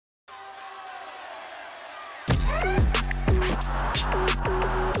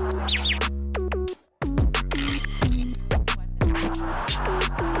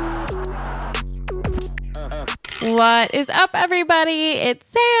What is up, everybody? It's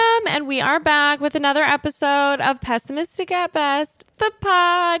Sam, and we are back with another episode of Pessimistic at Best, the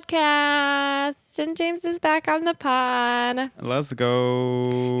podcast. And James is back on the pod. Let's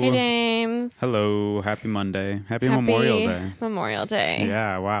go. Hey, James. Hello. Happy Monday. Happy Memorial Day. Memorial Day.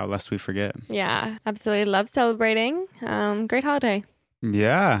 Yeah, wow. Lest we forget. Yeah, absolutely. Love celebrating. Great holiday.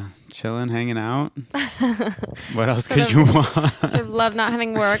 Yeah. Chilling, hanging out. What else could you want? Sort of love not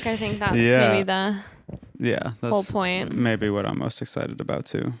having work. I think that's maybe the whole point. Maybe what I'm most excited about,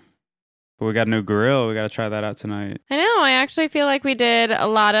 too. But we got a new grill. We got to try that out tonight. I know. I actually feel like we did a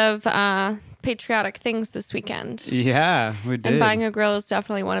lot of patriotic things this weekend. Yeah, we did. And buying a grill is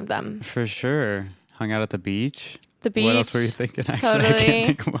definitely one of them. For sure. Hung out at the beach. The beach. What else were you thinking? Actually, totally. I can't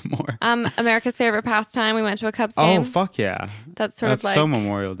think of one more. America's favorite pastime. We went to a Cubs game. Oh, fuck yeah. That's of like so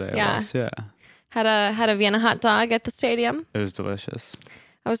Memorial Day. Yeah. Yeah. Had a Vienna hot dog at the stadium. It was delicious.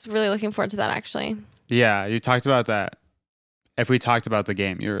 I was really looking forward to that, actually. Yeah, you talked about that. If we talked about the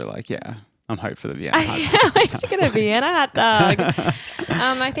game, you were like, yeah, I'm hyped for the Vienna hot dog. I can't wait to get a Vienna hot dog.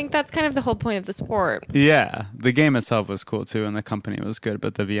 I think that's kind of the whole point of the sport. Yeah, the game itself was cool too, and the company was good,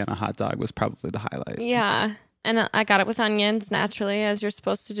 but the Vienna hot dog was probably the highlight. Yeah, and I got it with onions, naturally, as you're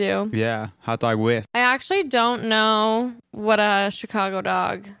supposed to do. Yeah, hot dog with. I actually don't know what a Chicago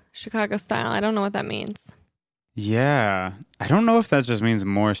style, I don't know what that means. Yeah, I don't know if that just means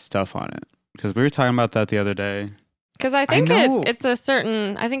more stuff on it, because we were talking about that the other day. Because I think it's a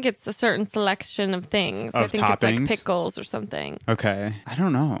certain selection of things. I think toppings? It's like pickles or something. Okay. I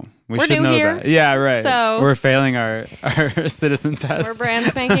don't know. We We're should new know here. that. Yeah, right. So we're failing our citizen test. We're brand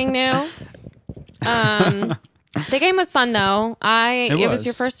spanking new. The game was fun though. It was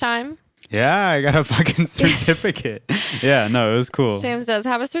your first time. Yeah, I got a fucking certificate. Yeah, no, it was cool. James does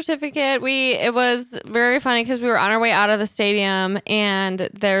have a certificate. It was very funny because we were on our way out of the stadium and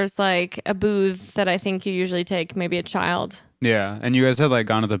there's like a booth that I think you usually take maybe a child. Yeah, and you guys had like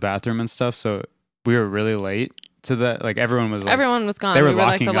gone to the bathroom and stuff, so we were really late to that. Like everyone was gone. They were we were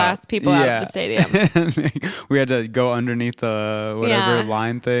like the up. last people out of the stadium. We had to go underneath the whatever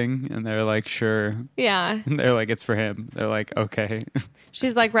line thing, and they're like, sure. Yeah. And they're like, it's for him. They're like, okay.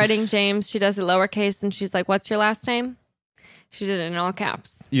 She's like writing James. She does it lowercase, and she's like, "What's your last name?" She did it in all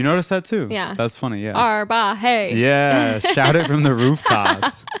caps. You noticed that too? Yeah. That's funny. Yeah. Arba, hey. Yeah. Shout it from the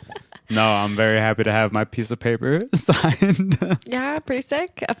rooftops. No, I'm very happy to have my piece of paper signed. Yeah, pretty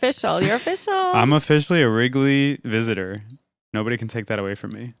sick. Official. You're official. I'm officially a Wrigley visitor. Nobody can take that away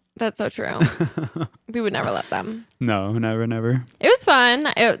from me. That's so true. We would never let them. No, never. It was fun.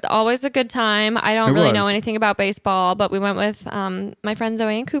 Always a good time. I don't really know anything about baseball, but we went with my friend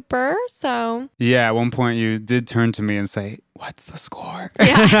Zoe and Cooper. So yeah, at one point you did turn to me and say, "What's the score?"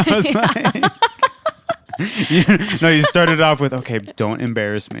 Yeah. I was like, you started off with, "Okay, don't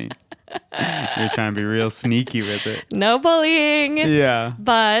embarrass me." You're trying to be real sneaky with it. No bullying. Yeah.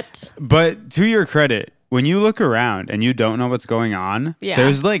 But to your credit, when you look around and you don't know what's going on,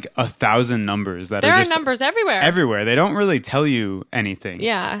 there's like 1,000 numbers that there are are just numbers everywhere. Everywhere. They don't really tell you anything.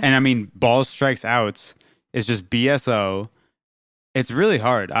 Yeah. And I mean, balls, strikes, outs is just BSO. It's really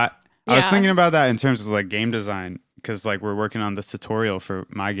hard. I was thinking about that in terms of like game design, because like we're working on this tutorial for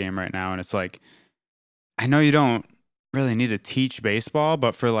my game right now, and it's like, I know you don't really need to teach baseball,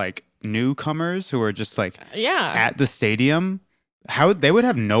 but for like newcomers who are just like at the stadium, how they would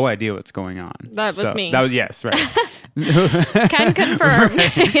have no idea what's going on. That was me. That was yes, right. Can confirm.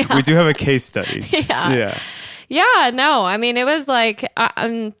 Right. Yeah. We do have a case study. Yeah. No, I mean it was like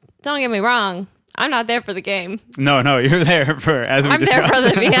don't get me wrong, I'm not there for the game. No, you're there for I'm there for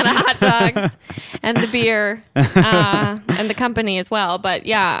the Vienna hot dogs and the beer and the company as well. But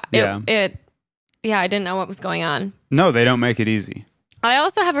I didn't know what was going on. No, they don't make it easy. I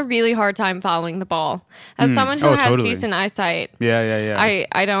also have a really hard time following the ball. As someone who has decent eyesight,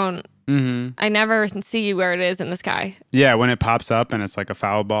 I don't. Mm-hmm. I never see where it is in the sky. Yeah, when it pops up and it's like a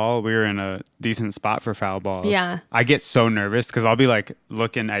foul ball, we were in a decent spot for foul balls. Yeah. I get so nervous because I'll be like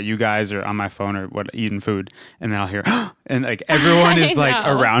looking at you guys or on my phone or eating food, and then I'll hear, and like everyone is like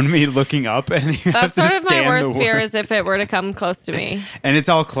around me looking up, and that's sort of my worst fear is if it were to come close to me. And it's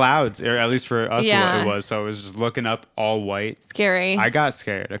all clouds, or at least for us, what it was. So I was just looking up, all white. Scary. I got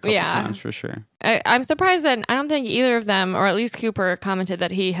scared a couple times for sure. I'm surprised that I don't think either of them, or at least Cooper, commented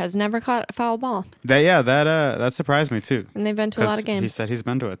that he has never caught a foul ball. That surprised me too. And they've been to a lot of games. He said he's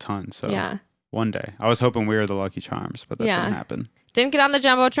been to a ton. So yeah, one day. I was hoping we were the Lucky Charms, but that didn't happen. Didn't get on the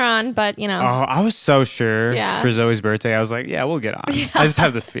Jumbotron, but Oh, I was so sure for Zoe's birthday. I was like, yeah, we'll get on. Yeah. I just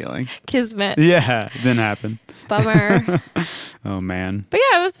have this feeling. Kismet. Yeah, it didn't happen. Bummer. Oh, man. But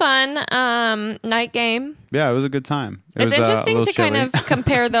yeah, it was fun. Night game. Yeah, it was a good time. It's interesting to kind of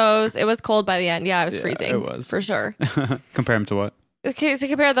compare those. It was cold by the end. Yeah, it was freezing. It was. For sure. Compare them to what? Okay, so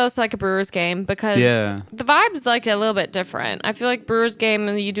compare those to like a Brewers game because the vibe's like a little bit different. I feel like Brewers game,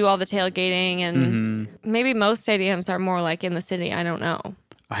 you do all the tailgating and maybe most stadiums are more like in the city. I don't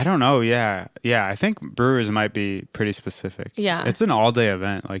know. Yeah. Yeah. I think Brewers might be pretty specific. Yeah. It's an all day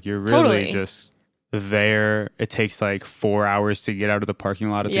event. Like you're really just there. It takes like 4 hours to get out of the parking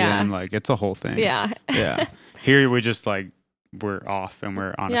lot at the end. Like it's a whole thing. Yeah. Yeah. Here we just like, we're off and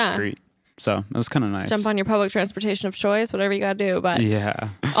we're on a street. So it was kind of nice. Jump on your public transportation of choice, whatever you got to do. But yeah.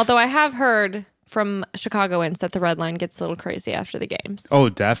 Although I have heard from Chicagoans that the red line gets a little crazy after the games. Oh,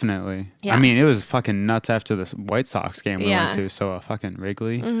 definitely. Yeah. I mean, it was fucking nuts after this White Sox game we went to. So fucking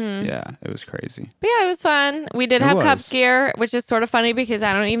Wrigley. Yeah, it was crazy. But yeah, it was fun. We did have Cubs gear, which is sort of funny because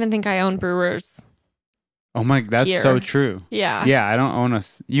I don't even think I own Brewers. Oh my, that's gear. So true. Yeah. Yeah, I don't own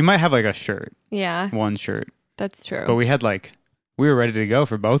you might have like a shirt. Yeah. One shirt. That's true. But we had we were ready to go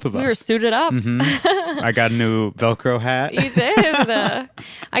for both of us. We were suited up. I got a new Velcro hat. You did.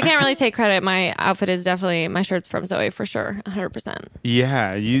 I can't really take credit. My outfit is definitely, my shirt's from Zoe for sure. 100%.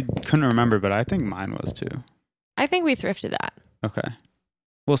 Yeah, you couldn't remember, but I think mine was too. I think we thrifted that. Okay.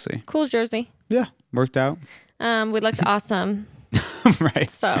 We'll see. Cool jersey. Yeah, worked out. We looked awesome. Right.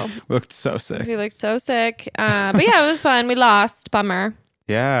 So. We looked so sick. We looked so sick. But yeah, it was fun. We lost. Bummer.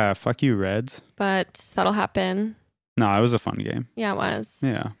 Yeah, fuck you, Reds. But that'll happen. No, it was a fun game. Yeah, it was.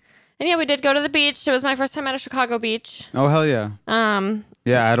 Yeah. And yeah, we did go to the beach. It was my first time at a Chicago beach. Oh, hell yeah.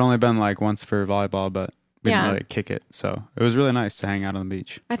 Yeah, I'd only been once for volleyball, but we didn't really kick it. So it was really nice to hang out on the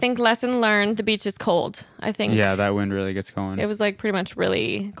beach. I think lesson learned, the beach is cold. I think. Yeah, that wind really gets going. It was pretty much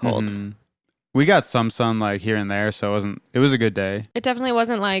really cold. We got some sun here and there, so it was a good day. It definitely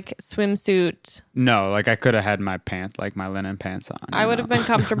wasn't swimsuit. No, I could have had my pants, my linen pants on. I would have been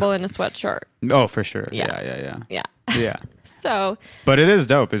comfortable in a sweatshirt. Oh, for sure. Yeah. Yeah. So. But it is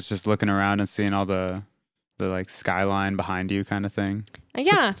dope. It's just looking around and seeing all the skyline behind you kind of thing.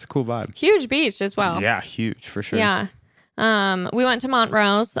 Yeah. It's a cool vibe. Huge beach as well. Yeah, huge for sure. Yeah. We went to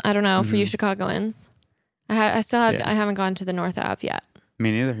Montrose. I don't know for you Chicagoans. I haven't gone to the North Ave yet.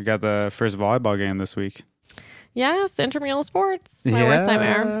 Me neither. We got the first volleyball game this week. Yes, intramural sports. My worst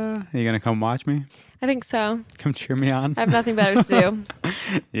nightmare. Are you going to come watch me? I think so. Come cheer me on. I have nothing better to do.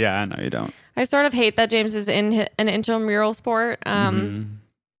 Yeah, I know you don't. I sort of hate that James is in an intramural sport.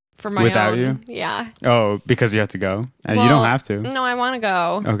 For my Without own. you? Yeah. Oh, because you have to go? And you don't have to. No, I want to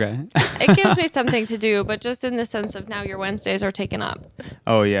go. Okay. It gives me something to do, but just in the sense of now your Wednesdays are taken up.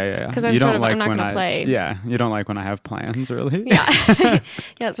 Oh, yeah. Because I'm I'm not going to play. Yeah, you don't like when I have plans, really? Yeah.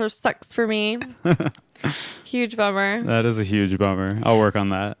 Yeah, it sort of sucks for me. Huge bummer. That is a huge bummer. I'll work on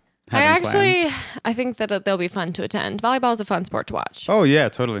that. I think that they'll be fun to attend. Volleyball is a fun sport to watch. Oh, yeah,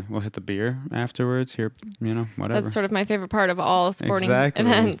 totally. We'll hit the beer afterwards here, whatever. That's sort of my favorite part of all sporting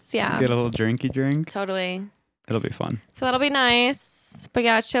events. Yeah. Get a little drinky drink. Totally. It'll be fun. So that'll be nice. But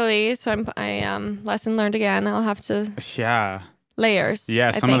yeah, it's chilly. So I lesson learned again. I'll have to. Yeah. Layers.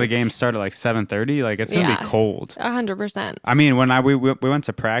 Yeah, some of the games start at 7:30. It's going to be cold. 100%. I mean, when we went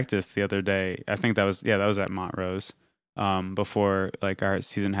to practice the other day, I think that was at Montrose. Before our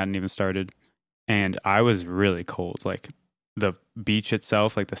season hadn't even started, and I was really cold. The beach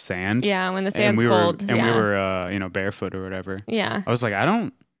itself, the sand. Yeah, when the sand's cold. We were barefoot or whatever. Yeah. I was like,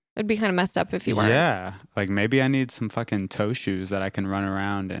 it'd be kind of messed up if you weren't. Yeah, maybe I need some fucking toe shoes that I can run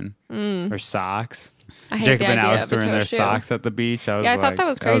around in, or socks. I hate Jacob the and idea Alex of a were in toe their shoe. socks at the beach. I thought that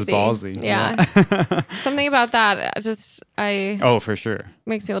was crazy. That was ballsy. Yeah. Something about that Oh, for sure.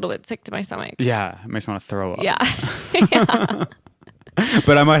 Makes me a little bit sick to my stomach. Yeah, it makes me want to throw up. Yeah. Yeah.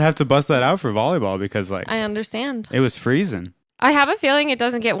 But I might have to bust that out for volleyball because I understand. It was freezing. I have a feeling it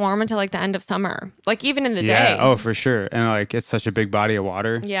doesn't get warm until the end of summer. Even in the day. Oh, for sure. And it's such a big body of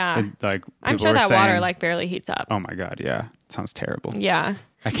water. Yeah. I'm sure that water barely heats up. Oh my God, yeah. It sounds terrible. Yeah.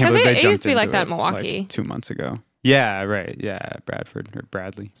 I can't believe they jumped it used to be into that in Milwaukee. 2 months ago. Yeah, right. Yeah, Bradford or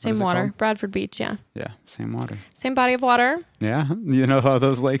Bradley. Same water. Bradford Beach, yeah. Yeah, same water. Same body of water. Yeah, you know how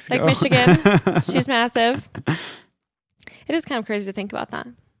those lakes go. Lake Michigan. She's massive. It is kind of crazy to think about that.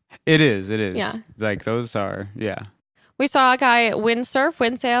 It is. Yeah. Those are, yeah. We saw a guy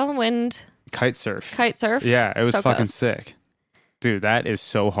windsail. Kite surf. Yeah, it was so fucking close. sick. Dude, that is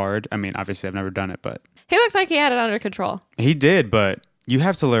so hard. I mean, obviously I've never done it, but. He looked like he had it under control. He did, but you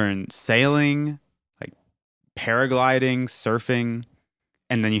have to learn sailing, paragliding, surfing,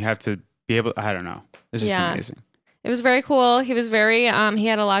 and then you have to be able, I don't know. It's just amazing. It was very cool. He was very, he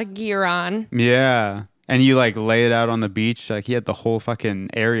had a lot of gear on. Yeah. And you like lay it out on the beach. Like he had the whole fucking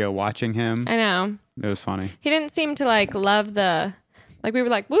area watching him. I know. It was funny. He didn't seem to like love the, like we were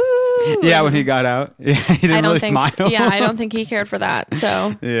like, woo. Yeah, when he got out. Yeah, he didn't really smile. Yeah, I don't think he cared for that.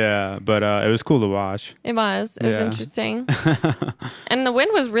 So yeah, but it was cool to watch. It was interesting. And the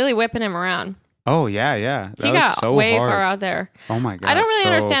wind was really whipping him around. Oh, yeah. That he got so way hard. far out there. Oh my God. I don't really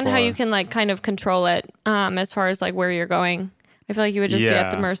understand how you can like kind of control it as far as like where you're going. I feel like you would just be at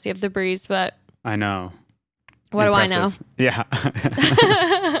the mercy of the breeze, but I know. What do I know? Yeah.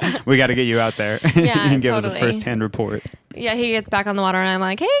 We got to get you out there. Yeah, you can give us a first-hand report. Yeah, he gets back on the water and I'm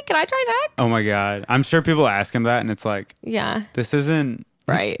like, hey, can I try next? Oh my God. I'm sure people ask him that and it's like, yeah, this isn't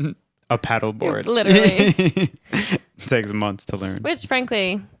right. A paddleboard. Literally. It takes months to learn. Which,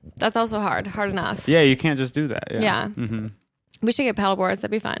 frankly, that's also hard enough. Yeah, you can't just do that. Yeah. Mm-hmm. We should get paddleboards.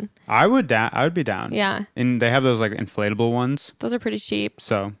 That'd be fun. I would be down. Yeah. And they have those like inflatable ones. Those are pretty cheap.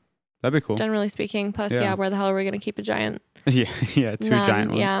 So that'd be cool. Generally speaking. Plus, where the hell are we going to keep a giant? Yeah, two giant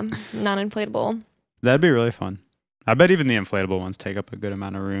ones. Yeah, non-inflatable. That'd be really fun. I bet even the inflatable ones take up a good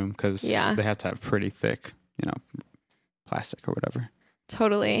amount of room because they have to have pretty thick, plastic or whatever.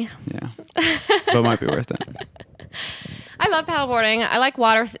 Totally. Yeah. But it might be worth it. I love paddleboarding. I like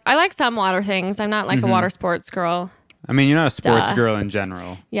water. I like some water things. I'm not like a water sports girl. I mean, you're not a sports girl in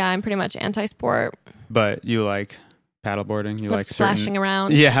general. Yeah, I'm pretty much anti-sport. But you like paddleboarding? You like splashing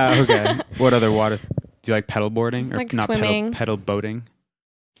around. Yeah, okay. What other water? Do you like pedal boarding? Or like not swimming. Pedal boating?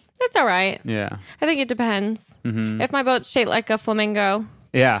 That's all right. Yeah. I think it depends. Mm-hmm. If my boat's shaped like a flamingo.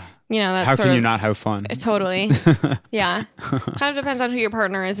 Yeah. That's how can you not have fun? Totally. Yeah. Kind of depends on who your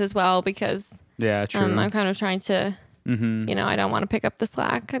partner is as well because yeah, true. I'm kind of trying to, I don't want to pick up the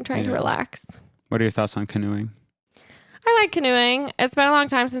slack. I'm trying to relax. What are your thoughts on canoeing? I like canoeing. It's been a long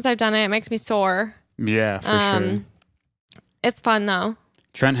time since I've done it. It makes me sore. Yeah, for sure. It's fun though.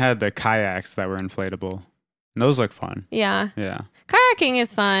 Trent had the kayaks that were inflatable. And those look fun. Yeah. Yeah. Kayaking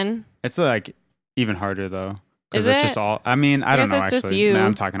is fun. It's like even harder though. Is it's it? just all, I mean, I don't know it's actually. Just you. Man,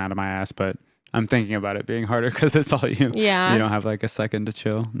 I'm talking out of my ass, but I'm thinking about it being harder because it's all you. Yeah. You don't have like a second to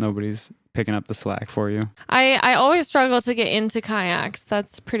chill. Nobody's picking up the slack for you. I always struggle to get into kayaks.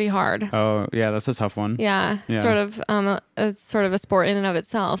 That's pretty hard. Oh, yeah, that's a tough one. Yeah. Sort of it's sort of a sport in and of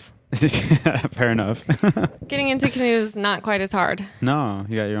itself. Fair enough. Getting into canoes is not quite as hard. No,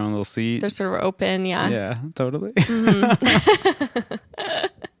 you got your own little seat. They're sort of open, yeah. Yeah, totally. Mm-hmm.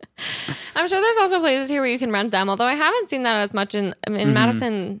 I'm sure there's also places here where you can rent them, although I haven't seen that as much in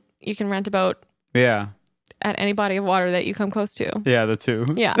Madison. You can rent a boat. Yeah. At any body of water that you come close to. Yeah, the two.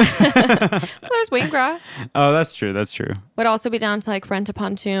 Yeah. Well, there's Wingra. Oh, that's true. That's true. Would also be down to like rent a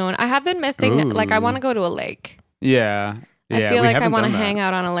pontoon. I have been missing, like I want to go to a lake. Yeah. I feel like I want to hang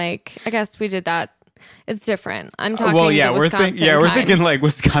out on a lake. I guess we did that. It's different. I'm talking the Wisconsin we're thinking like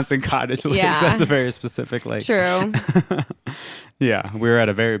Wisconsin cottage lakes. Yeah. That's a very specific lake. True. Yeah, we were at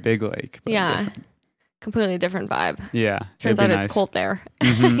a very big lake. Yeah. Completely different vibe. Yeah. Turns out it's cold there.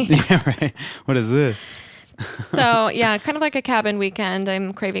 Mm-hmm. Yeah, right. What is this? So, yeah, kind of like a cabin weekend.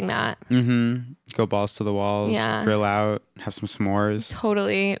 I'm craving that. Mm-hmm. Go balls to the walls. Yeah. Grill out. Have some s'mores.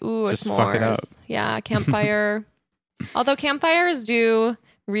 Totally. Ooh, just s'mores. Fuck it up. Yeah, campfire. Although campfires do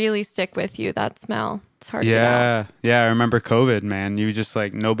really stick with you, that smell. It's hard to get out. Yeah, I remember COVID, man. You just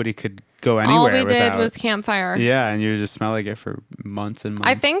like, nobody could go anywhere. All we did was campfire. Yeah, and you just smell like it for months and months.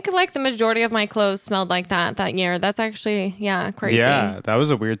 I think like the majority of my clothes smelled like that year. That's actually, crazy. Yeah, that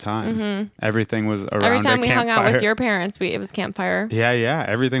was a weird time. Mm-hmm. Everything was around Every time we campfire. hung out with your parents, it was campfire. Yeah.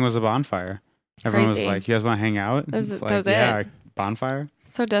 Everything was a bonfire. Everyone was like, you guys want to hang out? That was it. Yeah, bonfire.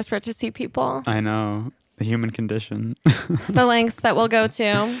 So desperate to see people. I know. The human condition. The lengths that we'll go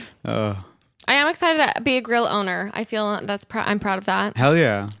to. Oh. I am excited to be a grill owner. I feel I'm proud of that. Hell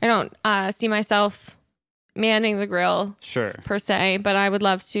yeah. I don't see myself manning the grill per se, but I would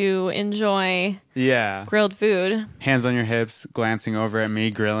love to enjoy grilled food. Hands on your hips, glancing over at me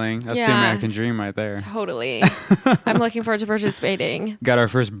grilling. That's the American dream right there. Totally. I'm looking forward to participating. Got our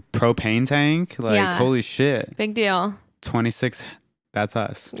first propane tank. Holy shit. Big deal. 26. That's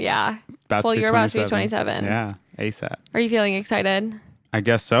us. Yeah. You're about to be 27. Yeah. ASAP. Are you feeling excited? I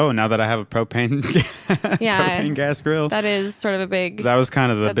guess so. Now that I have a propane gas grill. That is sort of a big. That was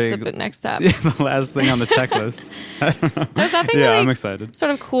kind of the next step. Yeah, the last thing on the checklist. I don't know. There's nothing really I'm excited.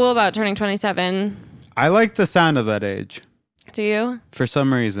 Sort of cool about turning 27. I like the sound of that age. Do you? For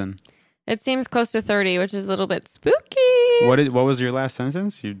some reason. It seems close to 30, which is a little bit spooky. What was your last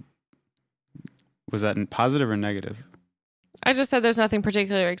sentence? Was that positive or negative? I just said there's nothing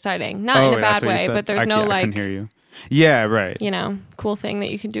particularly exciting. Not in a bad way, but there's no I can hear you. Yeah, right. Cool thing that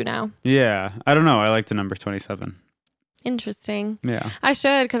you can do now. Yeah. I don't know. I like the number 27. Interesting. Yeah. I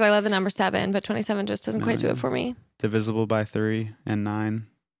should, because I love the number 7, but 27 just doesn't quite do it for me. Divisible by 3 and 9.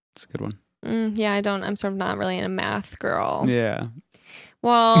 It's a good one. Yeah, I'm sort of not really a math girl. Yeah.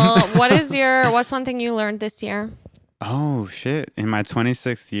 Well, what's one thing you learned this year? Oh, shit. In my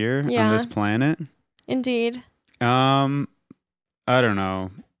 26th year on this planet? Indeed. I don't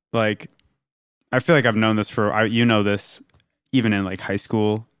know. Like, I feel like I've known this you know this even in like high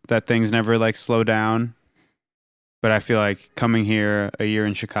school, that things never like slow down. But I feel like coming here a year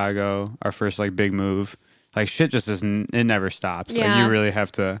in Chicago, our first like big move, like shit just doesn't, it never stops. Yeah. Like you really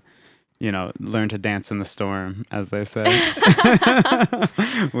have to, learn to dance in the storm, as they say,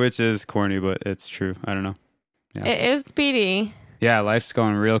 which is corny, but it's true. I don't know. Yeah. It is speedy. Yeah. Life's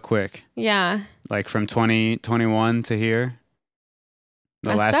going real quick. Yeah. Like from 2021 to here.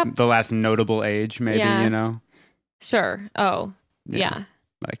 The last notable age, maybe, Sure. Oh, yeah.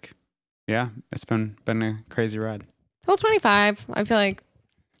 Like, yeah, it's been a crazy ride. Well, 25, I feel like.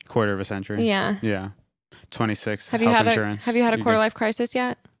 Quarter of a century. Yeah. Yeah. 26. Have you had a quarter life crisis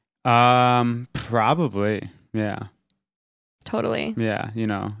yet? Probably. Yeah. Totally. Yeah.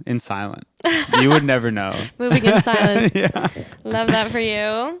 In silence. You would never know. Moving in silence. Yeah. Love that for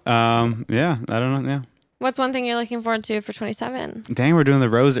you. Yeah. I don't know. Yeah. What's one thing you're looking forward to for 27? Dang, we're doing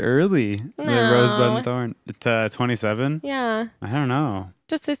the rose early. No. The rosebud and thorn to 27. Yeah. I don't know.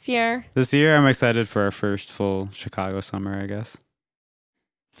 Just this year. This year, I'm excited for our first full Chicago summer, I guess.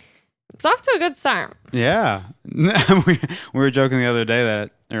 It's off to a good start. Yeah. we were joking the other day that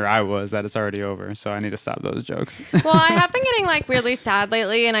it's already over, so I need to stop those jokes. Well, I have been getting like weirdly sad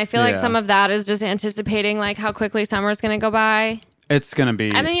lately, and I feel like some of that is just anticipating like how quickly summer's going to go by. It's going to be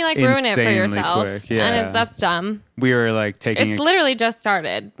and then you like ruin it for yourself. Quick. Yeah. And that's dumb. We were like taking... It's literally just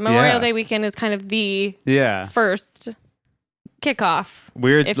started. Memorial Day weekend is kind of the first kickoff,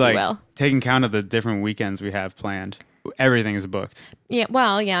 we're if like you will. Taking count of the different weekends we have planned. Everything is booked. Yeah,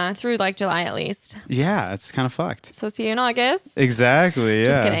 well, yeah, through like July at least. Yeah, it's kind of fucked. So see you in August. Exactly, yeah.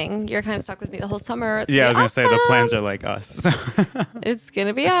 Just kidding. You're kind of stuck with me the whole summer. I was going to say the plans are like us. It's going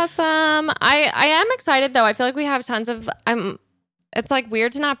to be awesome. I am excited though. I feel like we have tons of... It's like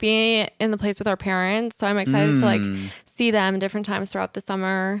weird to not be in the place with our parents. So I'm excited to like see them different times throughout the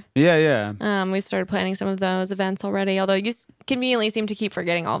summer. Yeah, yeah. We've started planning some of those events already, although you conveniently seem to keep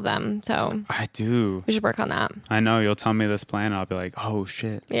forgetting all of them. So I do. We should work on that. I know. You'll tell me this plan. I'll be like, oh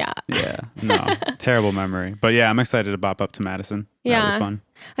shit. Yeah. Yeah. No. Terrible memory. But yeah, I'm excited to bop up to Madison. Yeah. That'll be fun.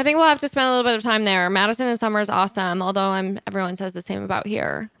 I think we'll have to spend a little bit of time there. Madison in summer is awesome, although everyone says the same about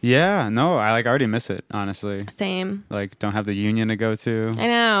here. Yeah, no, I already miss it, honestly. Same. Like, don't have the Union to go to. I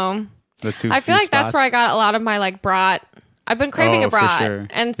know. I feel like that's where I got a lot of my like brat. I've been craving a brat, for sure.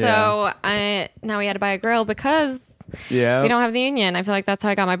 And so now we had to buy a grill because we don't have the Union. I feel like that's how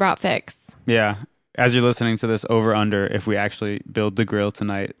I got my brat fix. Yeah. As you're listening to this, over under if we actually build the grill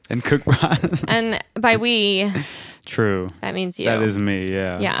tonight and cook brats. And by we... True. That means you. That is me,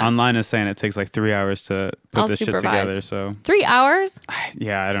 yeah. Yeah. Online is saying it takes like 3 hours to put this shit together, so... 3 hours?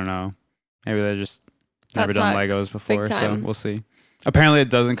 Yeah, I don't know. Maybe they're just never done Legos before, Big so time. we'll see. Apparently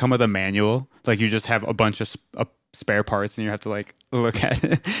it doesn't come with a manual. Like you just have a bunch of spare parts and you have to like look at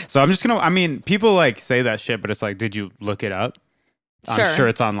it. So I'm just gonna... people like say that shit, but it's like, did you look it up? Sure. I'm sure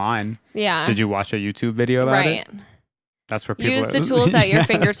it's online. Yeah. Did you watch a YouTube video about it? That's where people use the tools at your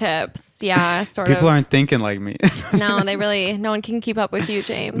fingertips. Yeah, people aren't thinking like me. No, no one can keep up with you,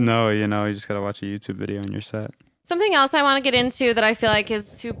 James. No, you just got to watch a YouTube video and you're set. Something else I want to get into that I feel like is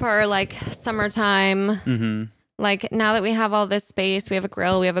super like summertime. Mm-hmm. Like now that we have all this space, we have a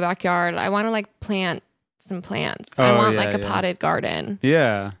grill, we have a backyard. I want to like plant some plants. I want like a potted garden.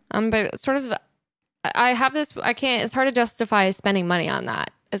 Yeah. But sort of, I have this, it's hard to justify spending money on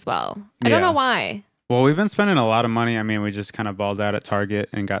that as well. I don't know why. Well, we've been spending a lot of money. We just kind of balled out at Target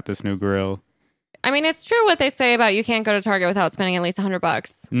and got this new grill. It's true what they say about you can't go to Target without spending at least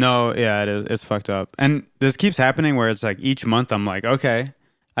 $100. No, yeah, it is. It's fucked up. And this keeps happening where it's like each month I'm like, okay,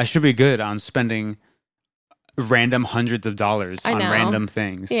 I should be good on spending random hundreds of dollars on random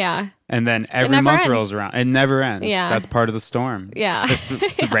things. Yeah. And then every month rolls around. It never ends. Yeah. That's part of the storm. Yeah.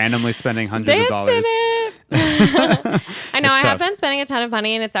 It's randomly spending hundreds of dollars. I know. I have been spending a ton of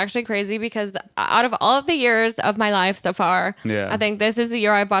money, and it's actually crazy because out of all of the years of my life so far, I think this is the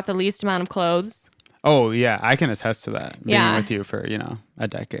year I bought the least amount of clothes. Oh, yeah. I can attest to that. Being with you for, a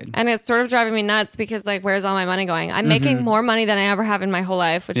decade. And it's sort of driving me nuts because, like, where's all my money going? I'm making more money than I ever have in my whole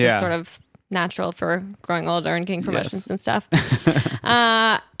life, which is sort of natural for growing older and getting promotions and stuff.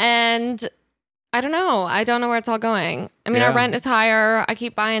 And I don't know. I don't know where it's all going. Our rent is higher. I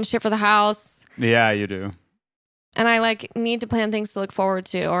keep buying shit for the house. Yeah, you do. And I like need to plan things to look forward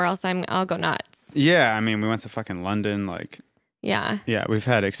to, or else I'll go nuts. Yeah, I mean, we went to fucking London. Like, yeah, we've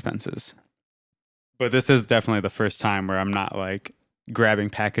had expenses, but this is definitely the first time where I'm not like grabbing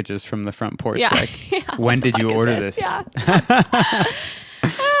packages from the front porch. Yeah. Like, when did you order this? Yeah.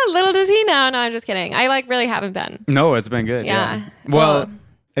 Little does he know. No, I'm just kidding. I like really haven't been. No, it's been good. Yeah. Well,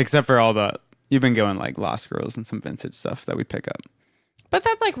 except for you've been going like Lost Girls and some vintage stuff that we pick up. But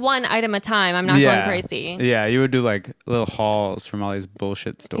that's like one item a time. I'm not going crazy. Yeah, you would do like little hauls from all these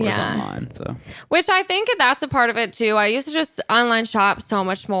bullshit stores online. So, which I think that's a part of it too. I used to just online shop so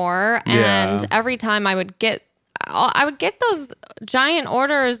much more, and every time I would get those giant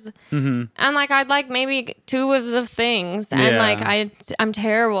orders, and like I'd like maybe 2 of the things, and like I'm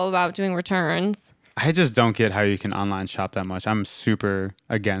terrible about doing returns. I just don't get how you can online shop that much. I'm super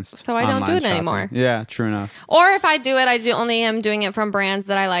against. So I don't do it anymore. Yeah, true enough. Or if I do it, I only am doing it from brands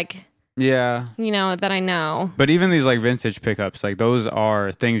that I like. Yeah. That I know. But even these like vintage pickups, like those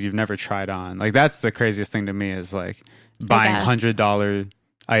are things you've never tried on. Like that's the craziest thing to me is like buying $100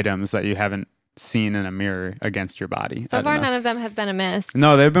 items that you haven't seen in a mirror against your body. So far, none of them have been a miss.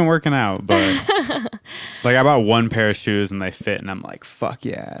 No, they've been working out, but like I bought 1 pair of shoes and they fit, and I'm like, fuck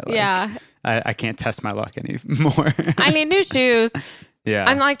yeah. Like, I can't test my luck anymore. I need new shoes. Yeah.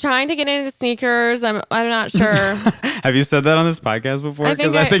 I'm like trying to get into sneakers. I'm not sure. Have you said that on this podcast before? I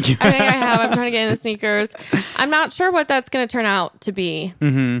think I have. I'm trying to get into sneakers. I'm not sure what that's going to turn out to be.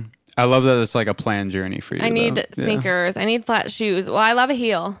 Mm-hmm. I love that it's like a planned journey for you. I need sneakers. I need flat shoes. Well, I love a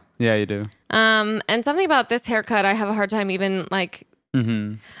heel. Yeah, you do. And something about this haircut, I have a hard time even like.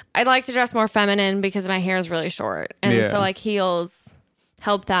 I'd like to dress more feminine because my hair is really short, and so like heels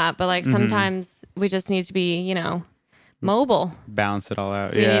help that. But like sometimes we just need to be, mobile. Balance it all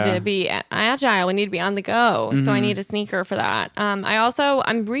out. We need to be agile. We need to be on the go. So I need a sneaker for that.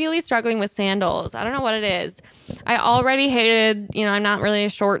 I'm really struggling with sandals. I don't know what it is. I already hated, I'm not really a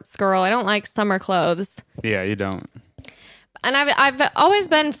shorts girl. I don't like summer clothes. Yeah, you don't. And I've always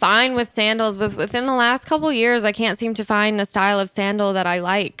been fine with sandals, but within the last couple years, I can't seem to find a style of sandal that I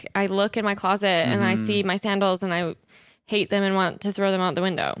like. I look in my closet and I see my sandals and I hate them and want to throw them out the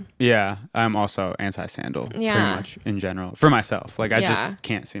window. Yeah, I'm also anti-sandal pretty much in general for myself. Like I just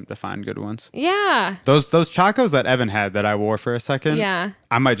can't seem to find good ones. Yeah. Those Chacos that Evan had that I wore for a second. Yeah.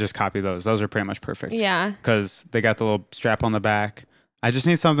 I might just copy those. Those are pretty much perfect. Yeah. Because they got the little strap on the back. I just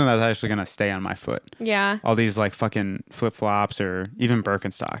need something that's actually going to stay on my foot. Yeah. All these like fucking flip-flops or even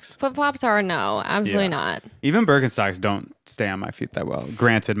Birkenstocks. Flip-flops are no, absolutely not. Even Birkenstocks don't stay on my feet that well.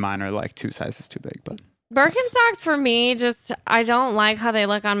 Granted, mine are like 2 sizes too big, but... Birkenstocks for me, I don't like how they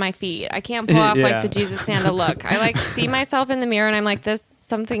look on my feet. I can't pull off like the Jesus sandal look. I like see myself in the mirror and I'm like, this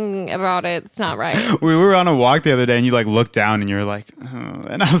something about it's not right. We were on a walk the other day and you like looked down and you're like, oh.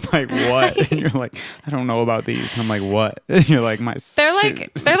 And I was like, what? And you're like, I don't know about these. And I'm like, what? And you're like, they're like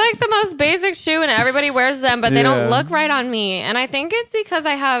the most basic shoe and everybody wears them, but they don't look right on me. And I think it's because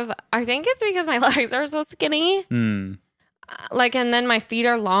my legs are so skinny. Like, and then my feet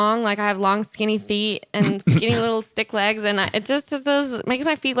are long. Like I have long, skinny feet and skinny little stick legs, and it does makes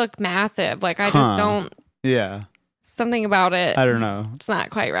my feet look massive. Like I just don't. Yeah. Something about it. I don't know. It's not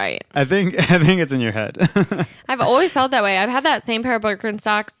quite right. I think it's in your head. I've always felt that way. I've had that same pair of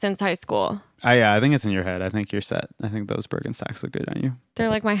Birkenstocks since high school. I think it's in your head. I think you're set. I think those Birkenstocks look good on you. They're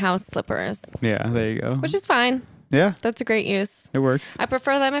like my house slippers. Yeah, there you go. Which is fine. Yeah. That's a great use. It works. I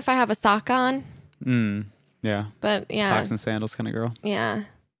prefer them if I have a sock on. Yeah. But yeah. Socks and sandals kind of girl. Yeah.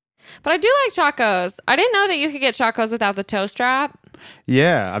 But I do like Chacos. I didn't know that you could get Chacos without the toe strap.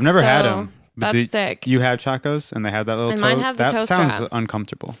 Yeah. I've never had them. That's sick. You have Chacos and they have that little toe? Mine have the toe strap. That sounds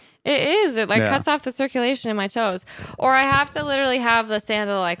uncomfortable. It is. It cuts off the circulation in my toes. Or I have to literally have the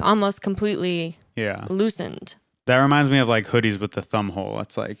sandal like almost completely loosened. That reminds me of like hoodies with the thumb hole.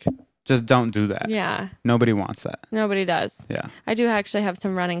 It's like, just don't do that. Yeah. Nobody wants that. Nobody does. Yeah. I do actually have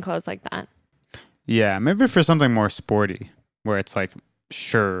some running clothes like that. Yeah, maybe for something more sporty, where it's like,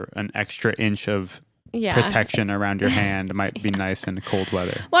 sure, an extra inch of protection around your hand might be nice in cold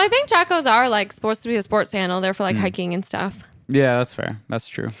weather. Well, I think Chacos are like supposed to be a sports sandal. They're for like hiking and stuff. Yeah, that's fair. That's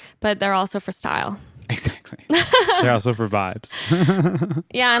true. But they're also for style. Exactly. They're also for vibes.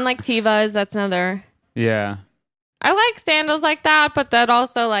 Yeah, and like Tevas, that's another. Yeah. I like sandals like that, but that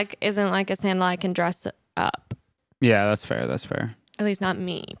also like isn't like a sandal I can dress up. Yeah, that's fair. That's fair. At least not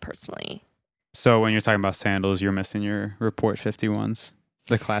me personally. So when you're talking about sandals, you're missing your Report 51s,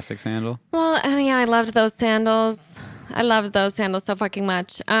 the classic sandal. Well, yeah, I loved those sandals. I loved those sandals so fucking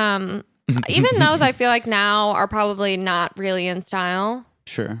much. Even those I feel like now are probably not really in style.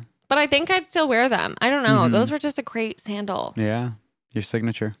 Sure. But I think I'd still wear them. I don't know. Those were just a great sandal. Yeah. Your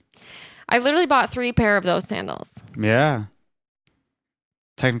signature. I literally bought 3 pair of those sandals. Yeah.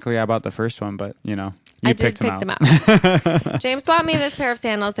 Technically, I bought the first one, but you I picked did pick them out. James bought me this pair of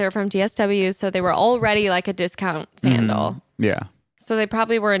sandals. They were from DSW, so they were already like a discount sandal. Yeah. So they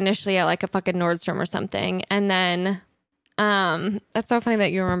probably were initially at like a fucking Nordstrom or something. And then that's so funny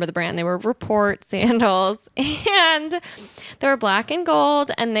that you remember the brand. They were Report sandals, and they were black and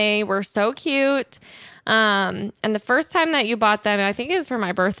gold, and they were so cute. And the first time that you bought them, I think it was for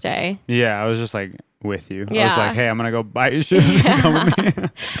my birthday. Yeah, I was just like with you. Yeah. I was like, hey, I'm gonna go buy you shoes. Yeah. Come with me.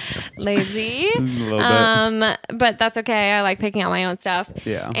 Lazy. A little bit. But that's okay. I like picking out my own stuff.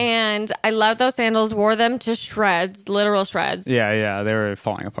 Yeah. And I love those sandals. Wore them to shreds, literal shreds. Yeah, they were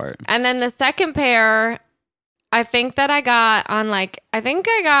falling apart. And then the second pair, I think that I got on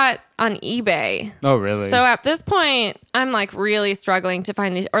on eBay. Oh, really? So at this point, I'm like really struggling to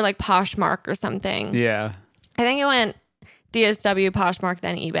find these, or like Poshmark or something. Yeah. I think it went DSW, Poshmark,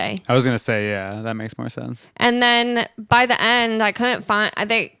 then eBay. I was going to say, yeah, that makes more sense. And then by the end, I couldn't find,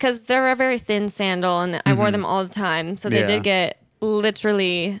 because they're a very thin sandal and I wore them all the time. So they did get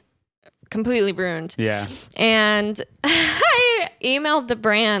literally completely ruined. Yeah. And I emailed the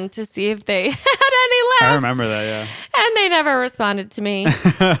brand to see if they had any left. I remember that, yeah. And they never responded to me.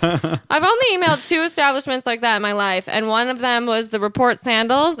 I've only emailed 2 establishments like that in my life. And one of them was the Report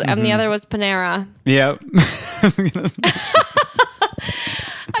sandals and the other was Panera. Yep.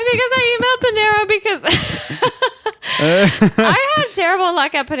 Because I emailed Panera because I had terrible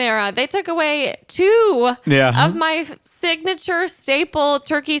luck at Panera. They took away 2 of my signature staple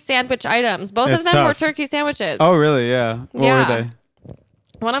turkey sandwich items. Both of them were turkey sandwiches. Oh, really? Yeah. What were they?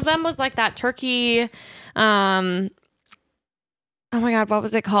 One of them was like that turkey. Oh my God, what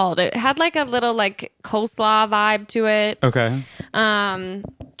was it called? It had like a little like coleslaw vibe to it. Okay.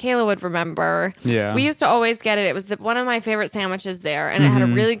 Kayla would remember. Yeah. We used to always get it. It was one of my favorite sandwiches there, and it had a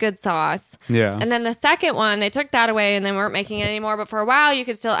really good sauce. Yeah. And then the second one, they took that away and they weren't making it anymore. But for a while, you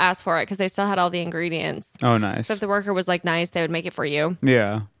could still ask for it because they still had all the ingredients. Oh, nice. So if the worker was like nice, they would make it for you.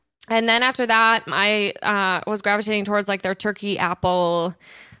 Yeah. And then after that, I was gravitating towards like their turkey apple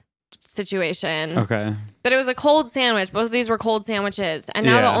situation. Okay. But it was a cold sandwich. Both of these were cold sandwiches. And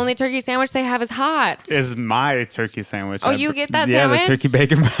now the only turkey sandwich they have is hot. Is my turkey sandwich. Oh, you get that sandwich? Yeah, the turkey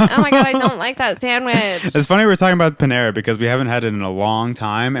bacon brown. Oh my God, I don't like that sandwich. It's funny we're talking about Panera because we haven't had it in a long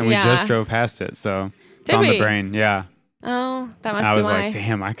time and we just drove past it. So it's on the brain. Yeah. Oh, that must be why. I was like,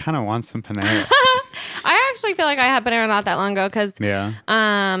 damn, I kind of want some Panera. I actually feel like I had Panera not that long ago because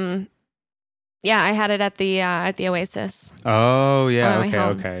I had it at the Oasis. Oh, yeah.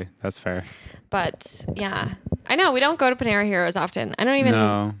 Okay. That's fair. But yeah, I know we don't go to Panera here as often. I don't even.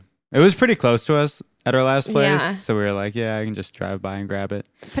 No, it was pretty close to us at our last place, Yeah. so we were like, yeah, I can just drive by and grab it.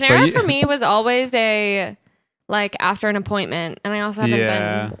 Panera for me was always a like after an appointment, and I also haven't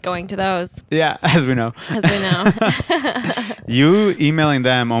been going to those. Yeah, as we know. You emailing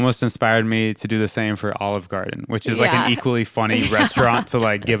them almost inspired me to do the same for Olive Garden, which is like an equally funny restaurant to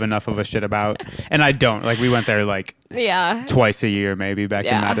like give enough of a shit about. And I don't. Like we went there like twice a year maybe back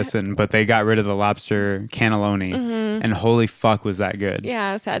in Madison, but they got rid of the lobster cannelloni and holy fuck was that good.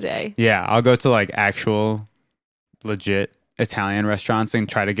 Yeah, sad day. Yeah, I'll go to like actual legit Italian restaurants and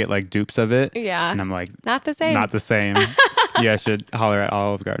try to get like dupes of it. Yeah. And I'm like, not the same. Yeah, I should holler at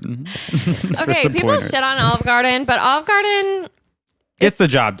Olive Garden. Okay, people shit on Olive Garden, but Olive Garden gets the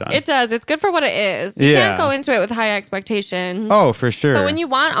job done. It does. It's good for what it is. You can't go into it with high expectations. Oh, for sure. But when you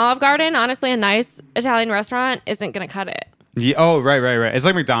want Olive Garden, honestly, a nice Italian restaurant isn't going to cut it. Yeah, oh, right. It's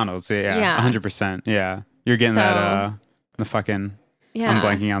like McDonald's. Yeah. 100%. Yeah. You're getting that, the fucking, I'm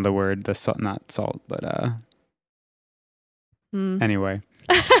blanking on the word, not salt, but, anyway.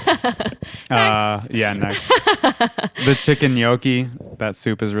 Next. Next. The chicken gnocchi, that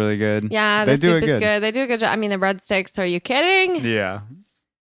soup is really good. Yeah, the soup is good. They do a good job. I mean, the breadsticks, are you kidding? Yeah.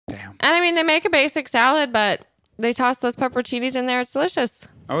 Damn. And I mean, they make a basic salad, but they toss those pepperoncinis in there. It's delicious.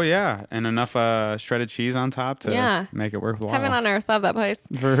 Oh, yeah. And enough shredded cheese on top to make it worthwhile. Heaven on earth. Love that place.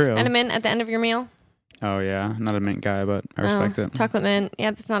 For real. And a mint at the end of your meal. Oh, yeah. Not a mint guy, but I respect it. Chocolate mint.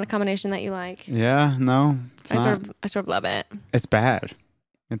 Yeah, that's not a combination that you like. Yeah, no. I sort of love it. It's bad.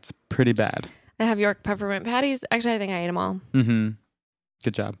 It's pretty bad. I have York peppermint patties. Actually, I think I ate them all. Mm-hmm.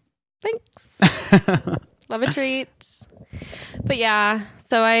 Good job. Thanks. Love a treat. But yeah,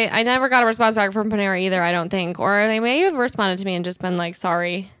 so I never got a response back from Panera either, I don't think. Or they may have responded to me and just been like,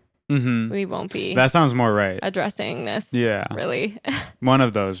 sorry, we won't be. That sounds more right. Addressing this. Yeah. Really. One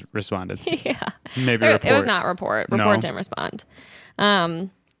of those responded. Yeah. Maybe Report. It was not Report. Report didn't respond.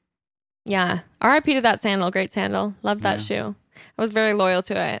 Yeah. RIP to that sandal. Great sandal. Loved that shoe. I was very loyal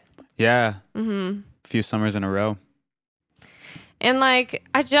to it. Yeah. A few summers in a row. And like,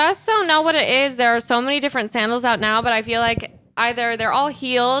 I just don't know what it is. There are so many different sandals out now, but I feel like either they're all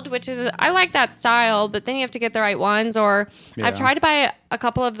heeled, which is, I like that style, but then you have to get the right ones, or I've tried to buy a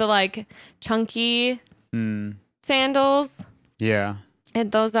couple of the like chunky sandals. Yeah.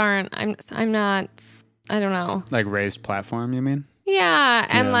 And those aren't, I'm not, I don't know. Like raised platform, you mean? Yeah.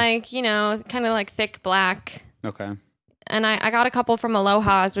 And like, you know, kind of like thick black. Okay. And I got a couple from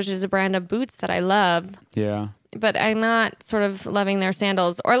Aloha's, which is a brand of boots that I love. Yeah. But I'm not sort of loving their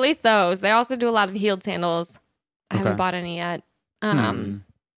sandals, or at least those. They also do a lot of heeled sandals. I haven't bought any yet. Maybe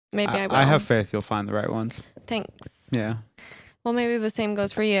I will. I have faith you'll find the right ones. Thanks. Yeah. Well, maybe the same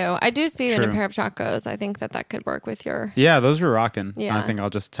goes for you. I do see a new pair of xoxos. I think that could work with your... Yeah, those were rocking. Yeah. I think I'll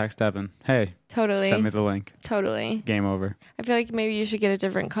just text Evan. Hey. Totally. Send me the link. Totally. Game over. I feel like maybe you should get a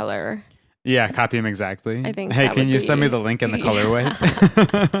different color. Yeah, copy him exactly. I think. Hey, can you send me the link and the colorway?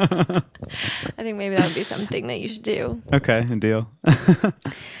 I think maybe that would be something that you should do. Okay, a deal.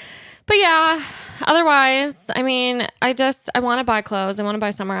 But yeah, otherwise, I mean, I want to buy clothes. I want to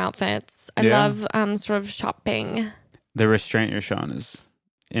buy summer outfits. I love sort of shopping. The restraint you're showing is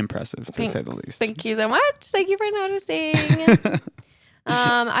impressive, to say the least. Thank you so much. Thank you for noticing.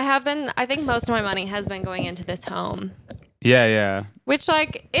 I think most of my money has been going into this home. Yeah. Which I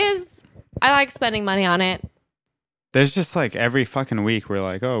like spending money on it. There's just like every fucking week we're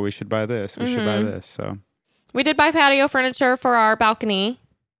like, oh, we should buy this. We should buy this. So we did buy patio furniture for our balcony.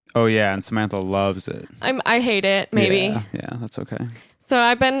 Oh yeah, and Samantha loves it. I hate it, maybe. Yeah, that's okay. So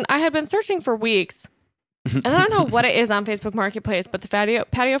I had been searching for weeks. And I don't know what it is on Facebook Marketplace, but the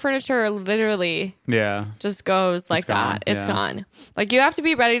patio furniture literally just goes like that. It's gone. Like you have to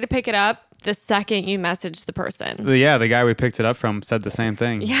be ready to pick it up the second you message the person. Yeah, the guy we picked it up from said the same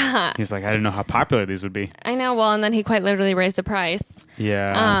thing. Yeah. He's like, I didn't know how popular these would be. I know. Well, and then he quite literally raised the price.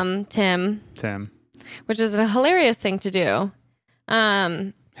 Yeah. Tim. Which is a hilarious thing to do.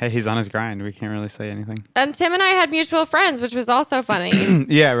 Hey, he's on his grind. We can't really say anything. And Tim and I had mutual friends, which was also funny.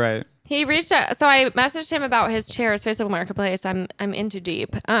 Yeah, right. He reached out. So I messaged him about his chairs, Facebook Marketplace. I'm into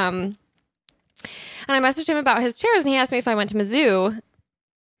deep. And I messaged him about his chairs, and he asked me if I went to Mizzou,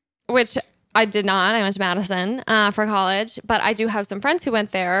 which I did not. I went to Madison for college, but I do have some friends who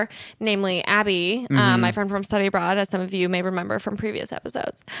went there, namely Abby, my friend from Study Abroad, as some of you may remember from previous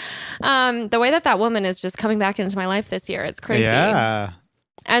episodes. The way that woman is just coming back into my life this year, it's crazy. Yeah.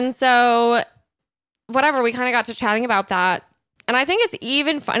 And so, whatever, we kind of got to chatting about that. And I think it's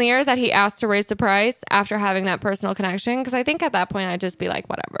even funnier that he asked to raise the price after having that personal connection. Because I think at that point, I'd just be like,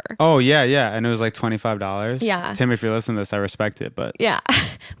 whatever. Oh, yeah. And it was like $25. Yeah. Tim, if you're listening to this, I respect it. But yeah,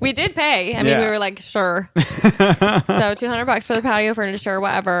 we did pay. I mean, we were like, sure. So $200 for the patio furniture,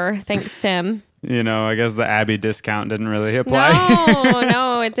 whatever. Thanks, Tim. You know, I guess the Abby discount didn't really apply.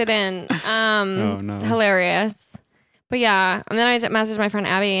 No, it didn't. Oh, no. Hilarious. But yeah, and then I messaged my friend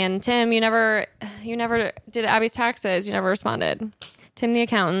Abby, and Tim, you never did Abby's taxes. You never responded. Tim, the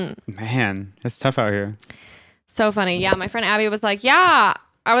accountant. Man, it's tough out here. So funny. Yeah, my friend Abby was like, yeah.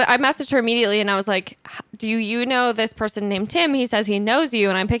 I messaged her immediately, and I was like, do you know this person named Tim? He says he knows you,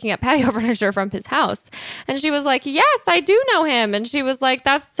 and I'm picking up patio furniture from his house. And she was like, yes, I do know him. And she was like,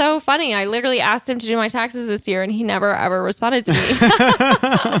 that's so funny. I literally asked him to do my taxes this year, and he never, ever responded to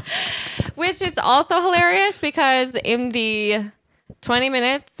me. Which is also hilarious because in the 20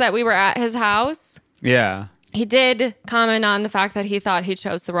 minutes that we were at his house, he did comment on the fact that he thought he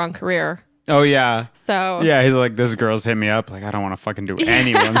chose the wrong career. Oh, yeah. So... Yeah, he's like, this girl's hit me up. Like, I don't want to fucking do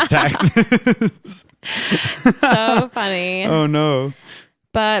anyone's taxes. So funny. Oh, no.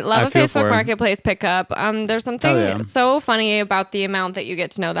 But love a Facebook Marketplace pickup. There's something so funny about the amount that you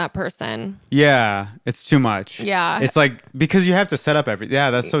get to know that person. Yeah, it's too much. Yeah. It's like, because you have to set up everything. Yeah,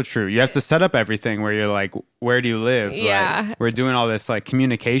 that's so true. You have to set up everything where you're like, where do you live? Yeah. Right? We're doing all this like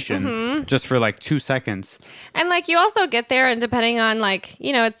communication just for like 2 seconds. And like you also get there and depending on like,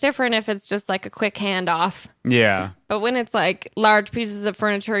 you know, it's different if it's just like a quick handoff. Yeah. But when it's like large pieces of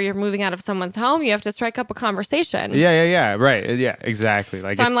furniture you're moving out of someone's home, you have to strike up a conversation. Yeah. Right. Yeah, exactly.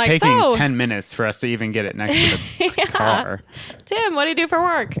 Like so it's taking 10 minutes for us to even get it next to the car. Tim, what do you do for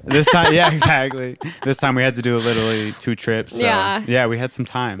work? This time, yeah, exactly. This time we had to do literally 2 trips. So, yeah, we had some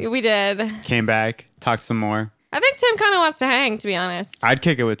time. We did. Came back, talked some more. I think Tim kind of wants to hang, to be honest. I'd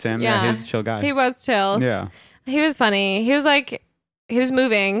kick it with Tim. Yeah, he was a chill guy. He was chill. Yeah. He was funny. He was like... He was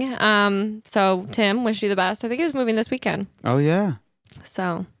moving. So Tim, wish you the best. I think he was moving this weekend. Oh, yeah.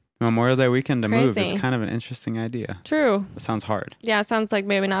 So Memorial Day weekend to move Crazy. is kind of an interesting idea. True. It sounds hard. Yeah, it sounds like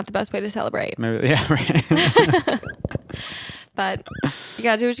maybe not the best way to celebrate. Maybe, yeah, right. But you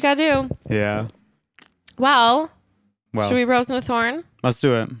gotta do what you gotta do. Yeah. Well, should we rose in a thorn? Let's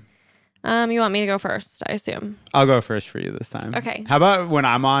do it. Mm. You want me to go first, I assume. I'll go first for you this time. Okay. How about when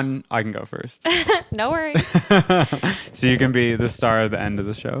I'm on, I can go first. No worries. So you can be the star of the end of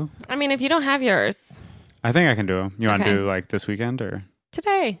the show? I mean, if you don't have yours. I think I can do them. You want to Okay. do like this weekend or?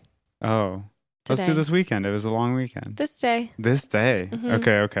 Today. Oh. Let's do this weekend. It was a long weekend. This day. This day. Mm-hmm.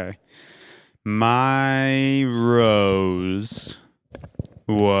 Okay. My rose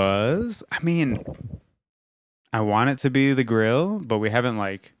was, I mean, I want it to be the grill, but we haven't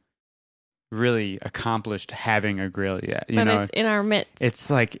like really accomplished having a grill yet. You know, it's in our midst. It's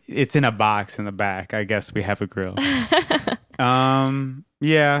like, it's in a box in the back. I guess we have a grill.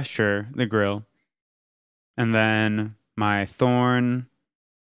 Yeah, sure. The grill. And then my thorn,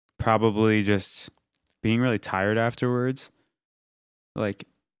 probably just being really tired afterwards. Like,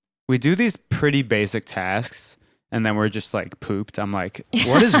 we do these pretty basic tasks and then we're just like pooped. I'm like,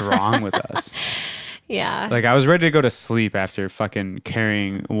 what is wrong with us? Yeah. Like, I was ready to go to sleep after fucking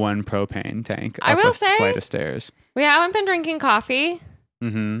carrying one propane tank up a flight of stairs. We haven't been drinking coffee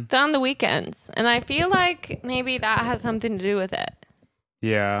on the weekends. And I feel like maybe that has something to do with it.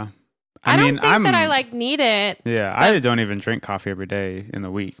 Yeah. I don't think that I like need it. Yeah. I don't even drink coffee every day in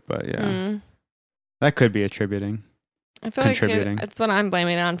the week, but yeah. That could be attributing. I feel like it's what I'm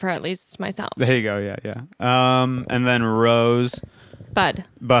blaming it on for, at least myself. There you go. Yeah. And then Rose. Bud.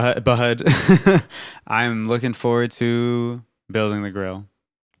 I'm looking forward to building the grill.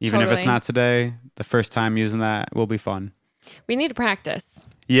 Even if it's not today, the first time using that will be fun. We need to practice.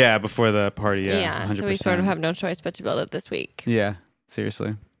 Yeah, before the party. Yeah, 100%. So we sort of have no choice but to build it this week. Yeah,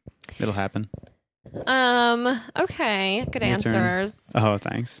 seriously. It'll happen. Okay. Good answers. Oh,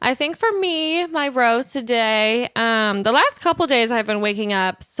 thanks. I think for me, my rose today, the last couple days I've been waking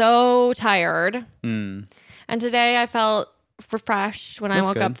up so tired. And today I felt refreshed when I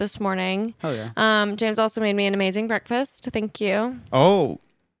woke up this morning. Oh, yeah. James also made me an amazing breakfast. Thank you. Oh,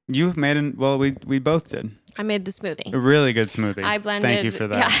 you made we both did. I made the smoothie. A really good smoothie. I blended. Thank you for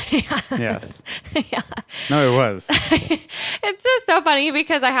that. Yeah. Yes. Yeah. No, it was. It's just so funny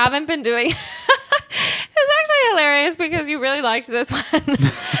because I haven't been doing... It's actually hilarious because you really liked this one. And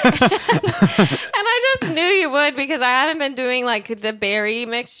I just knew you would because I haven't been doing like the berry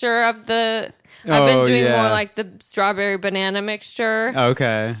mixture of the... I've been doing more like the strawberry banana mixture.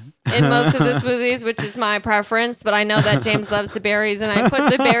 Okay. In most of the smoothies, which is my preference, but I know that James loves the berries, and I put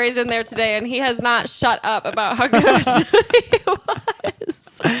the berries in there today, and he has not shut up about how good of a smoothie it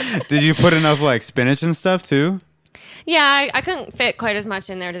was. Did you put enough like spinach and stuff too? Yeah, I couldn't fit quite as much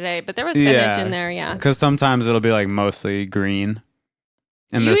in there today, but there was spinach in there, yeah. Because sometimes it'll be like mostly green.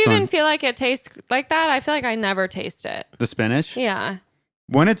 And you even feel like it tastes like that? I feel like I never taste it. The spinach? Yeah.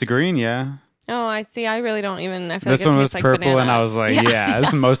 When it's green, yeah. Oh, I see. I really don't even. I feel this like it one was tastes purple, like banana. and I was like, yeah, this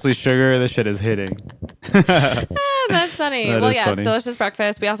is mostly sugar. This shit is hitting. That's funny. That is funny. Delicious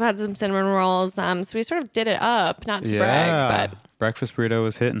breakfast. We also had some cinnamon rolls. So we sort of did it up, not to brag, but breakfast burrito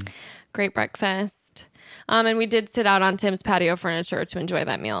was hitting. Great breakfast. And we did sit out on Tim's patio furniture to enjoy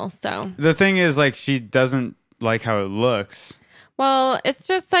that meal. So the thing is, like, she doesn't like how it looks. Well, it's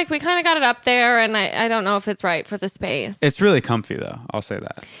just like we kind of got it up there, and I don't know if it's right for the space. It's really comfy, though. I'll say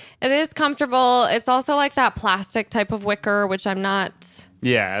that. It is comfortable. It's also like that plastic type of wicker, which I'm not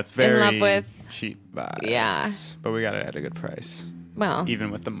it's very in love with. Cheap vibes. Yeah. But we got it at a good price. Well. Even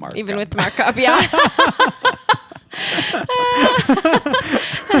with the markup. Yeah.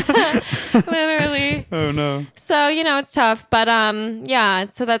 Literally. Oh, no. So, it's tough. But,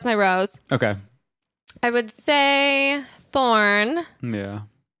 so that's my rose. Okay. I would say... Thorn. Yeah.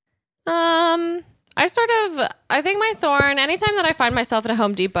 I think my thorn, anytime that I find myself at a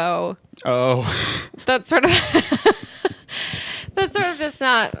Home Depot. Oh. That's sort of just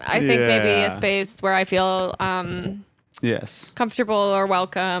not, I think maybe a space where I feel comfortable or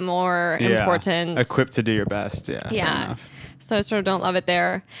welcome or important. Equipped to do your best. Yeah. Fair enough. So I sort of don't love it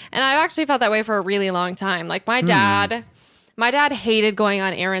there. And I've actually felt that way for a really long time. Like my dad hated going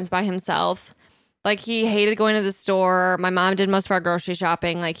on errands by himself. Like, he hated going to the store. My mom did most of our grocery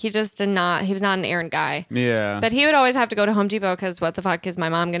shopping. Like, he was not an errand guy. Yeah. But he would always have to go to Home Depot because what the fuck is my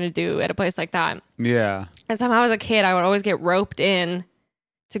mom going to do at a place like that? Yeah. And somehow as a kid, I would always get roped in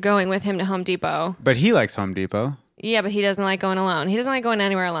to going with him to Home Depot. But he likes Home Depot. Yeah, but he doesn't like going alone. He doesn't like going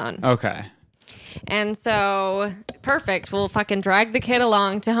anywhere alone. Okay. And so, perfect. We'll fucking drag the kid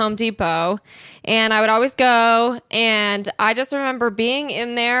along to Home Depot. And I would always go. And I just remember being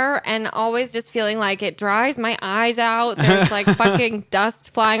in there and always just feeling like it dries my eyes out. There's like fucking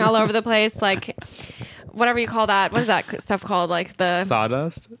dust flying all over the place. Like, whatever you call that. What is that stuff called? Like the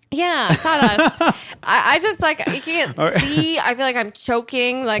sawdust? Yeah, sawdust. I just like, you can't see. I feel like I'm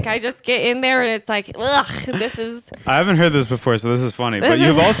choking. Like I just get in there and it's like, ugh, this is. I haven't heard this before, so this is funny. But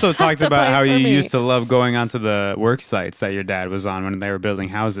you've also talked about how you used to love going onto the work sites that your dad was on when they were building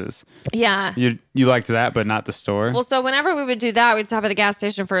houses. Yeah. You liked that, but not the store? Well, so whenever we would do that, we'd stop at the gas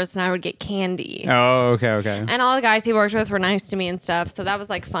station first and I would get candy. Oh, okay. And all the guys he worked with were nice to me and stuff. So that was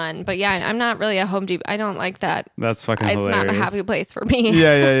like fun. But yeah, I'm not really a Home Depot. I don't like that. That's fucking hilarious. It's not a happy place for me.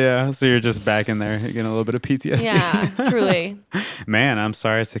 Yeah. So you're just back in there getting a little bit of PTSD. Yeah, truly. Man, I'm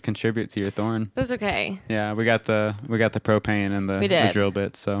sorry to contribute to your thorn. That's okay. Yeah, we got the propane and the drill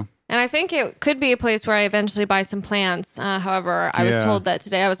bit, so. And I think it could be a place where I eventually buy some plants. However, I was told that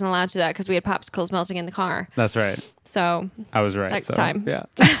today I wasn't allowed to do that because we had popsicles melting in the car. That's right. So I was right. Next time. Yeah.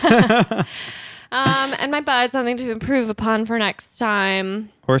 And my bud, something to improve upon for next time.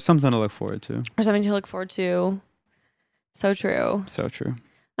 Or something to look forward to. So true. So true.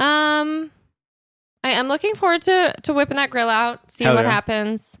 I am looking forward to whipping that grill out, see what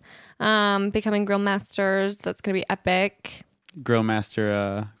happens. Becoming grill masters. That's going to be epic.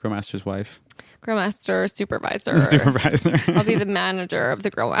 Grillmaster's wife. Grillmaster supervisor. I'll be the manager of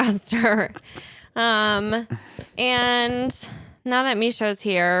the Grillmaster. And now that Misho's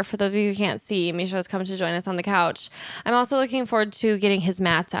here, for those of you who can't see, Misho's come to join us on the couch. I'm also looking forward to getting his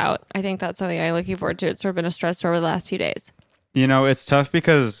mats out. I think that's something I'm looking forward to. It's sort of been a stressor over the last few days. You know, it's tough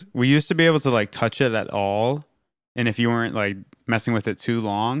because we used to be able to like touch it at all. And if you weren't like messing with it too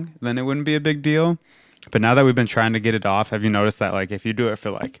long, then it wouldn't be a big deal. But now that we've been trying to get it off, have you noticed that like if you do it for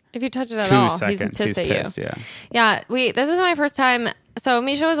like if you touch it at 2 all, seconds, he's pissed at you. Yeah. This is my first time. So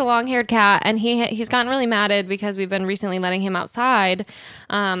Misho is a long-haired cat, and he's gotten really matted because we've been recently letting him outside,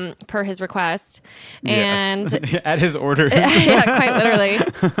 per his request, and at his orders. Yeah, quite literally.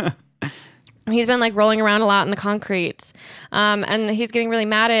 He's been like rolling around a lot in the concrete, and he's getting really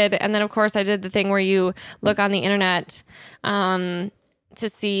matted. And then of course I did the thing where you look on the internet, to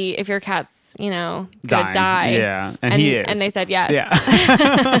see if your cat's, gonna die. Yeah. And he is. And they said yes. Yeah.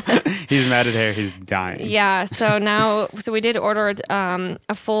 He's matted hair. He's dying. Yeah. So we did order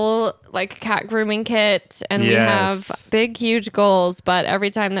a full like cat grooming kit, and we have big, huge goals. But every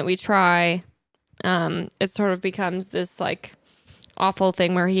time that we try, it sort of becomes this like awful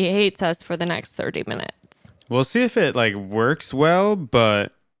thing where he hates us for the next 30 minutes. We'll see if it like works well,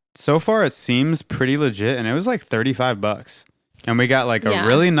 but so far it seems pretty legit, and it was like $35. And we got like a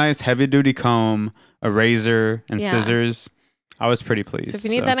really nice heavy duty comb, a razor, and scissors. I was pretty pleased. So if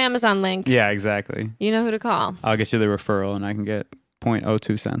you need that Amazon link. Yeah, exactly. You know who to call. I'll get you the referral and I can get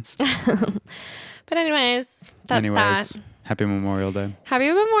 0.02 cents. But anyways, that's that. Happy Memorial Day.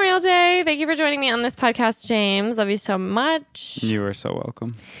 Happy Memorial Day. Thank you for joining me on this podcast, James. Love you so much. You are so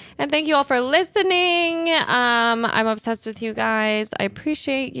welcome. And thank you all for listening. I'm obsessed with you guys. I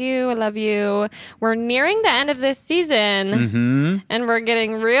appreciate you. I love you. We're nearing the end of this season. And we're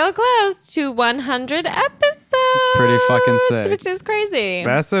getting real close to 100 episodes. Pretty fucking sick. Which is crazy.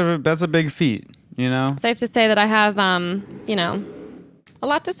 That's a big feat, Safe to say that I have, a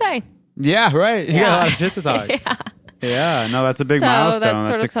lot to say. Yeah, right. You got a lot of shit to talk. Yeah, no, that's a big milestone. That's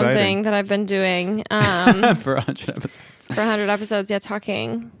sort of exciting. Something that I've been doing for 100 episodes. For 100 episodes,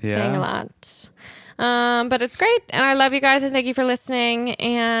 talking, saying a lot. But it's great, and I love you guys, and thank you for listening.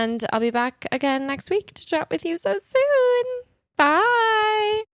 And I'll be back again next week to chat with you so soon.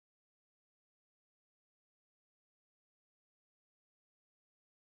 Bye.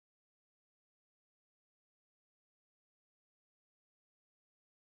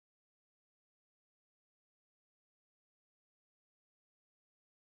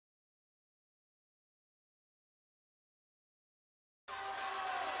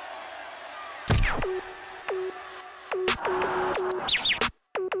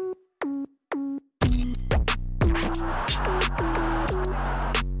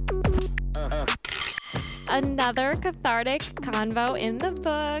 Another cathartic convo in the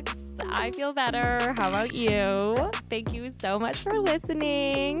books. I feel better. How about you? Thank you so much for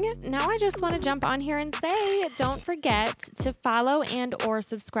listening. Now I just want to jump on here and say, don't forget to follow and or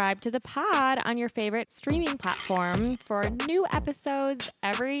subscribe to the pod on your favorite streaming platform for new episodes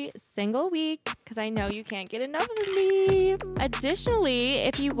every single week, because I know you can't get enough of me. Additionally,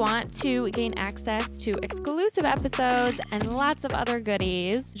 if you want to gain access to exclusive episodes and lots of other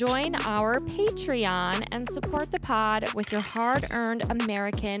goodies, join our Patreon and support the pod with your hard-earned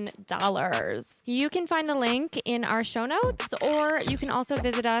American dollar. You can find the link in our show notes, or you can also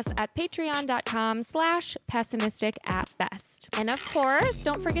visit us at patreon.com/pessimistic@best. And of course,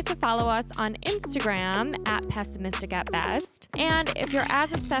 don't forget to follow us on Instagram at pessimistic@best. And if you're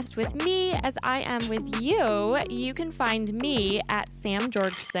as obsessed with me as I am with you, you can find me at Sam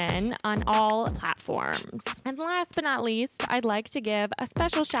Georgeson on all platforms. And last but not least, I'd like to give a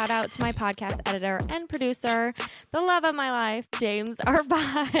special shout out to my podcast editor and producer, the love of my life, James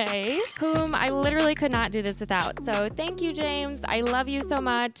Arbai, whom I literally could not do this without. So thank you, James. I love you so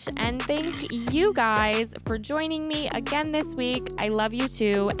much. And thank you guys for joining me again this week. I love you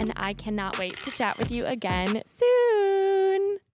too. And I cannot wait to chat with you again soon.